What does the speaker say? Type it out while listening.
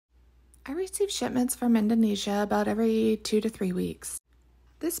I receive shipments from Indonesia about every 2 to 3 weeks.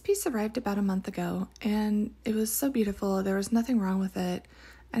 This piece arrived about a month ago, and it was so beautiful, there was nothing wrong with it,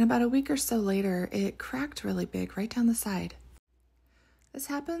 and about a week or so later, it cracked really big right down the side. This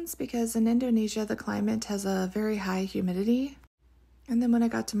happens because in Indonesia, the climate has a very high humidity, and then when I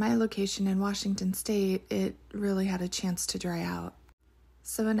got to my location in Washington State, it really had a chance to dry out.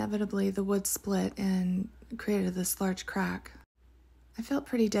 So inevitably, the wood split and created this large crack. I felt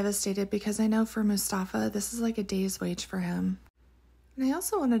pretty devastated because I know for Mustafa, this is like a day's wage for him. And I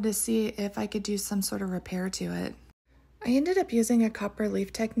also wanted to see if I could do some sort of repair to it. I ended up using a copper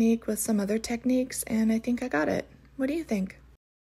leaf technique with some other techniques, and I think I got it. What do you think?